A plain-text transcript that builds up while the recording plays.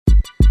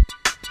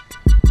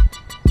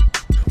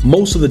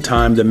Most of the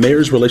time, the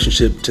mayor's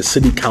relationship to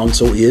city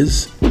council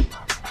is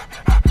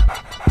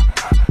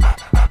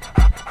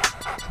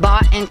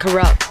bought and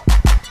corrupt.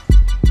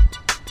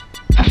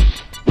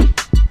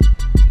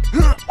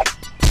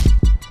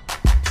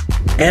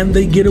 And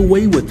they get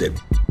away with it.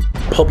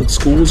 Public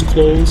schools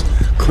close,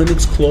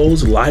 clinics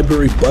close,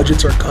 library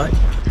budgets are cut.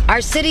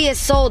 Our city is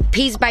sold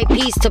piece by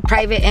piece to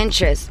private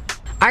interests.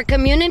 Our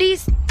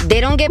communities, they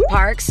don't get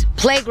parks,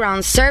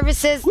 playgrounds,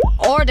 services,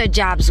 or the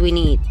jobs we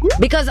need.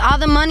 Because all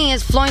the money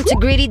is flowing to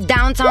greedy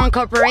downtown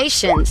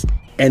corporations.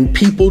 And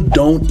people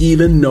don't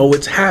even know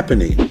it's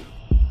happening.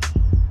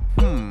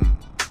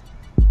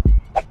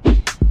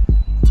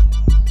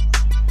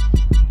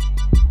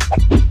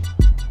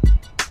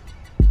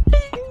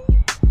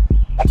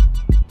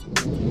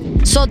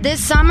 So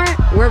this summer,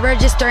 we're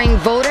registering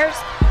voters,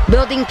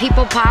 building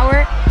people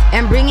power,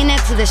 and bringing it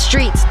to the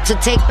streets to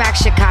take back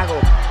Chicago,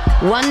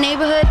 one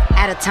neighborhood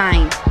at a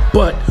time.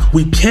 But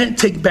we can't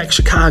take back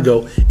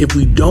Chicago if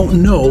we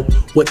don't know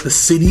what the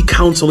city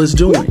council is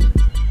doing.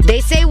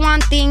 They say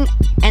one thing,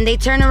 and they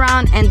turn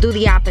around and do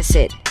the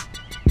opposite.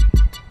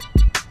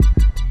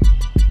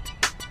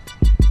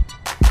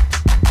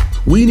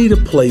 We need a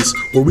place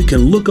where we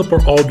can look up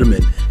our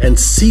aldermen and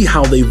see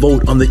how they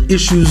vote on the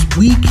issues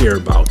we care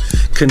about,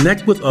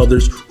 connect with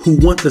others who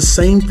want the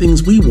same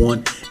things we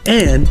want,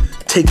 and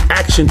take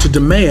action to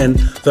demand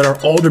that our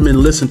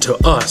aldermen listen to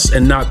us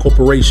and not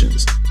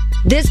corporations.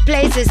 This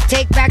place is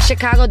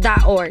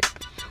takebackchicago.org.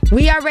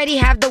 We already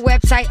have the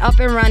website up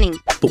and running.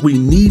 But we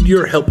need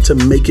your help to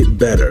make it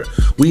better.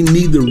 We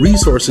need the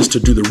resources to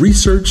do the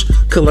research,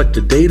 collect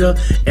the data,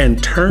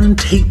 and turn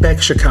Take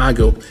Back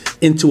Chicago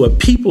into a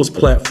people's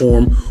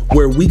platform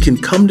where we can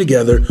come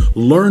together,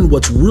 learn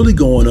what's really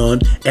going on,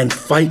 and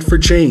fight for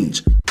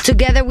change.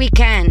 Together we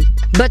can.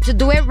 But to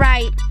do it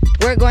right,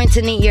 we're going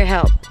to need your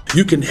help.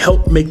 You can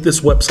help make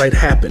this website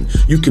happen.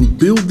 You can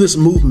build this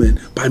movement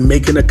by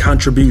making a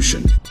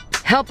contribution.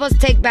 Help us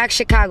take back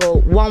Chicago,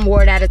 one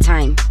word at a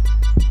time.